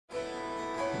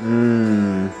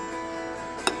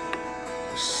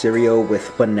Cereal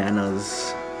with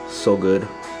bananas. So good.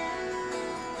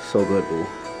 So good, boo.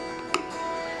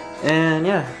 And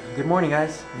yeah, good morning,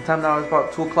 guys. The time now is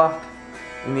about 2 o'clock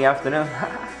in the afternoon.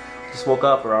 Just woke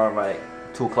up around like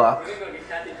 2 o'clock.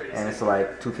 And it's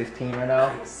like 2:15 right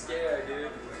now.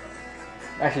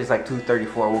 Actually, it's like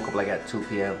 2:34. I woke up like at 2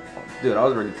 p.m. Dude, I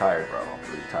was really tired, bro.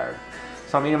 Really tired.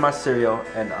 So I'm eating my cereal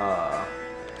and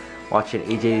watching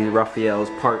AJ Raphael's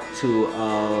part 2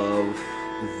 of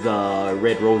the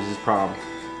Red Roses prom.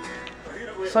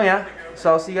 So yeah,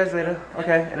 so I'll see you guys later.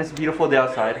 Okay, and it's a beautiful day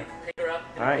outside.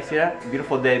 Alright, see that?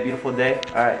 Beautiful day, beautiful day.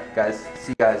 Alright, guys,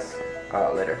 see you guys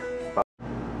later. Bye.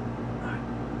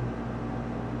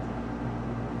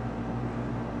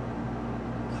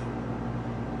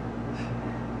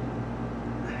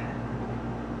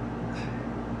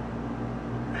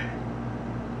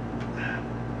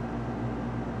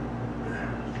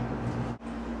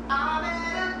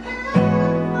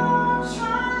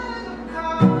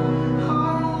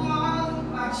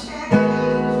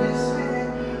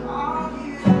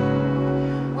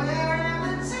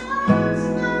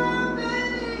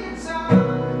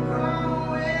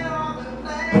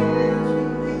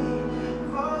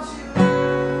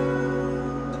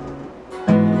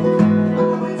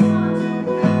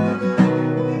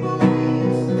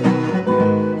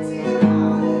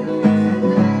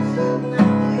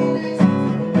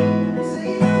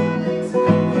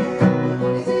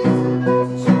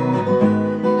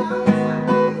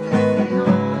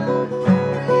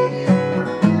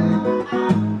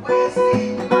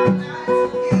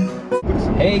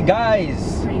 Hey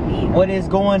guys, what is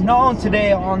going on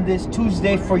today on this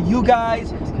Tuesday for you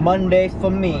guys, Monday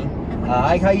for me?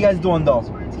 How you guys doing though?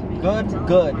 Good,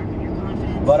 good.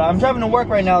 But I'm driving to work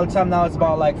right now. The time now is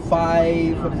about like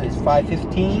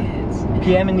 5:15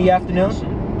 p.m. in the afternoon.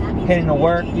 Heading to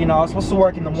work. You know, I was supposed to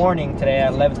work in the morning today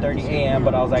at 11:30 a.m.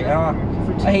 But I was like, I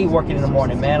hate working in the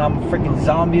morning, man. I'm a freaking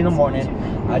zombie in the morning.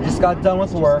 I just got done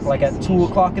with work like at 2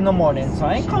 o'clock in the morning, so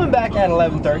I ain't coming back at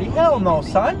 11:30. Hell no,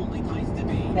 son.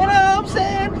 You know what I'm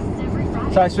saying?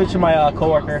 So I switched to my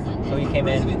coworker, so he came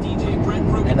in,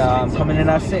 and I'm coming in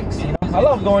at 6. You know, I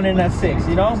love going in at 6.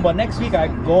 You know, but next week I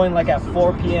go in like at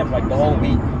 4 p.m. like the whole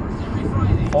week,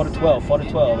 4 to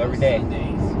 12 every day.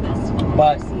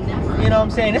 But you know what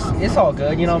I'm saying? It's all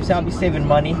good. You know what I'm saying? I'll be saving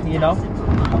money. You know,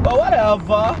 but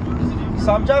whatever.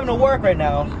 So I'm driving to work right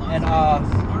now, and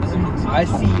I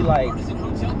see like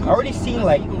I already seen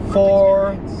like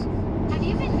four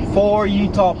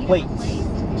Utah plates.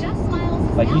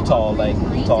 Like Utah.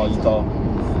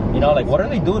 You know, like what are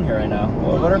they doing here right now?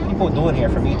 What are people doing here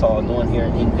from Utah doing here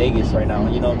in Vegas right now?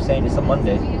 You know what I'm saying? It's a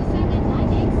Monday.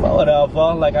 But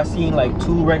whatever. Like I seen like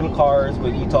 2 regular cars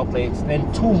with Utah plates, then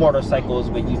 2 motorcycles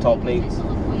with Utah plates.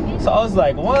 So I was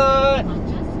like, what?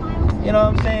 You know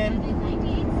what I'm saying?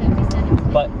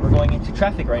 But we're going into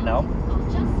traffic right now.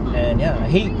 And yeah, I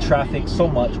hate traffic so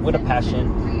much with a passion.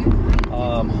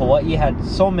 Hawaii had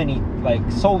so many, like,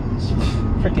 so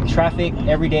freaking traffic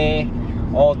every day,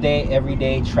 all day, every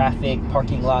day, traffic,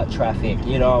 parking lot traffic,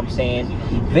 you know what I'm saying?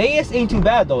 Vegas ain't too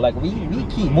bad though. Like we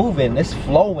keep moving, it's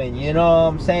flowing, you know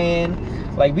what I'm saying?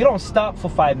 Like we don't stop for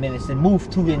 5 minutes and move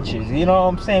 2 inches, you know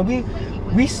what I'm saying?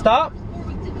 We stop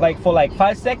like for like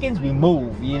 5 seconds, we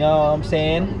move, you know what I'm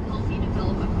saying?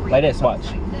 Like this, watch.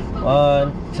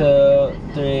 1, 2,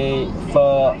 3,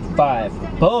 4, 5.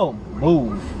 Boom,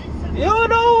 move. You know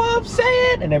what I'm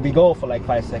saying? And then we go for like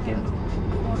 5 seconds.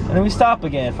 And then we stop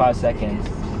again, 5 seconds.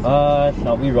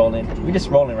 No, we rolling. We just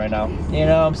rolling right now. You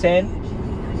know what I'm saying?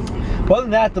 Other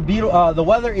than that, the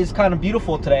weather is kind of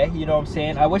beautiful today. You know what I'm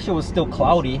saying? I wish it was still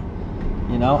cloudy.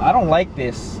 You know, I don't like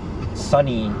this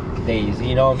sunny days.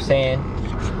 You know what I'm saying?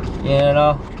 You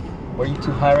know, were you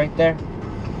too high right there?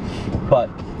 But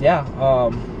yeah,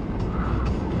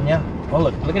 yeah. Oh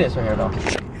look at this right here though.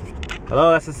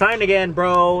 Hello, that's a sign again,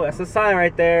 bro. That's a sign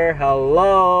right there.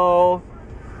 Hello.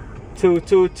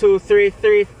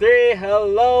 222333.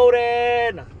 Hello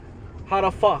then. How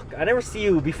the fuck? I never see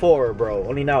you before, bro.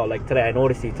 Only now, like today. I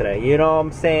noticed you today. You know what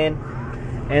I'm saying?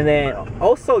 And then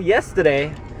also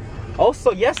yesterday,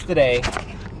 yesterday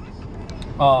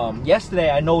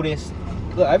I noticed.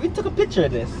 Look, I even took a picture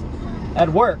of this at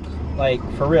work. Like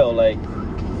for real, like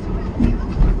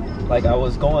I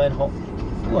was going home.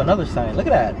 Ooh, another sign. Look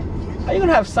at that. How you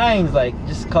gonna have signs like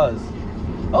just cause?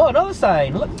 Oh, another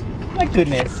sign. Look, my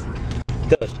goodness.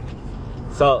 Dude.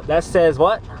 So that says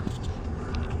what?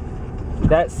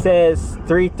 That says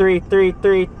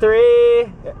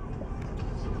 33333.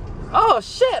 Oh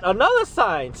shit, another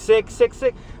sign.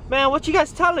 666. Man, what you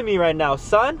guys telling me right now,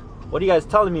 son? What are you guys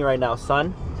telling me right now,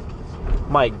 son?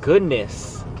 My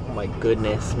goodness. Oh my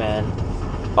goodness, man.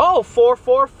 Oh,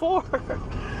 444.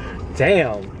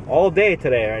 Damn, all day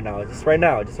today, right now. Just right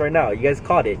now. You guys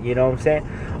caught it, you know what I'm saying?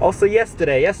 Also,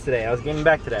 yesterday, I was getting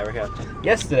back to that right here.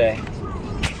 Yesterday,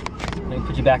 let me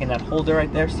put you back in that holder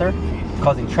right there, sir.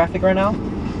 Causing traffic right now.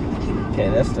 Okay,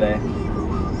 that's today.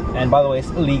 And by the way, it's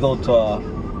illegal to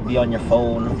be on your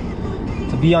phone.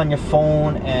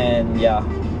 And yeah.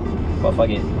 But fuck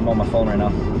it, I'm on my phone right now.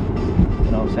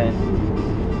 You know what I'm saying?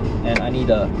 And I need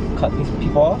to cut these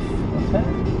people off. Okay.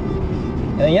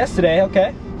 And then yesterday,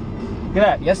 okay. Look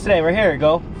at that. Yesterday, right here,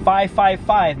 go.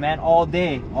 555, man. All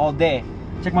day.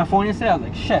 Check my phone yesterday. I was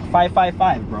like, shit,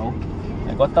 555, bro.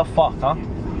 Like, what the fuck, huh?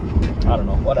 I don't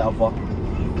know. Whatever.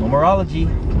 Numerology.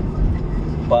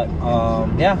 But,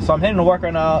 yeah. So I'm heading to work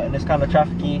right now, and it's kind of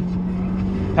trafficy.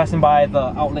 Passing by the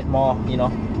outlet mall, you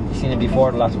know. You've seen it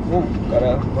before. The last one. Ooh, got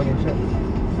a fucking shit.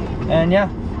 And, yeah.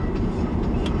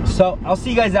 So, I'll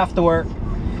see you guys after work.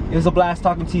 It was a blast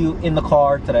talking to you in the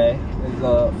car today. It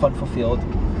was fun-fulfilled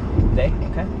day,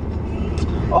 okay?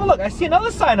 Oh, look, I see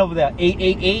another sign over there.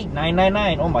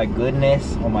 888-999. Oh, my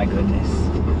goodness. Oh, my goodness.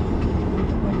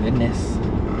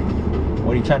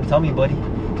 What are you trying to tell me, buddy?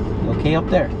 You okay up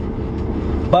there?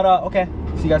 But, okay.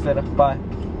 See you guys later. Bye.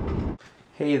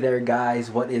 Hey there, guys.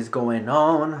 What is going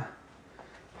on?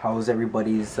 How's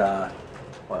everybody's,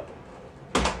 what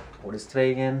is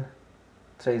today again?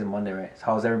 Today's Monday, right?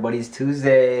 How's everybody's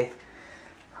Tuesday?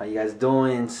 How you guys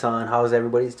doing, son? How's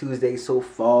everybody's Tuesday so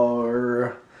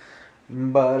far?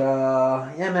 But,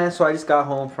 yeah, man. So I just got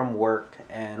home from work,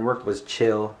 and work was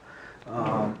chill.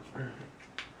 Yeah,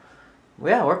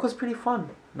 work was pretty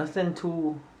fun. Nothing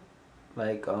too,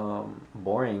 like,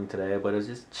 boring today, but it was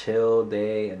just chill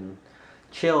day and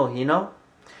chill, you know?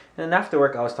 And after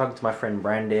work, I was talking to my friend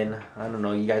Brandon. I don't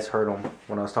know, you guys heard him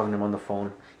when I was talking to him on the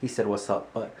phone. He said, what's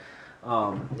up? But,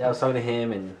 yeah, I was talking to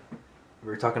him, and we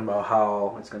were talking about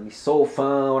how it's gonna be so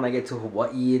fun when I get to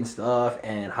Hawaii and stuff,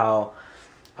 and how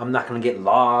I'm not gonna get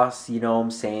lost, you know what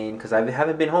I'm saying? Because I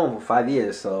haven't been home for 5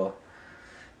 years, so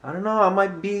I don't know, I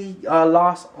might be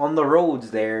lost on the roads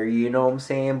there, you know what I'm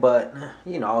saying? But,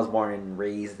 you know, I was born and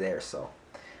raised there, so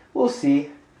we'll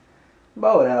see.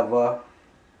 But whatever.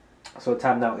 So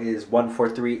time now is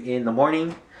 1:43 in the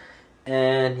morning.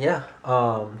 And yeah,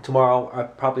 tomorrow I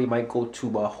probably might go to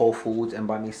Whole Foods and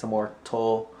buy me some more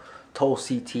Toll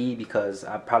CT, because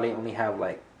I probably only have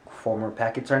like 4 more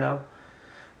packets right now.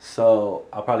 So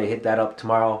I'll probably hit that up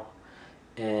tomorrow,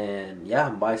 and yeah,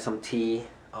 buy some tea,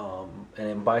 and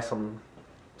then buy some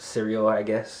cereal, I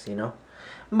guess, you know.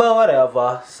 But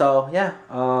whatever. So yeah,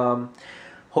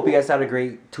 hope you guys had a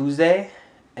great Tuesday,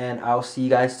 and I'll see you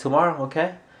guys tomorrow,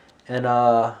 okay? And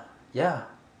yeah,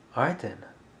 alright then.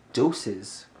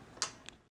 Deuces.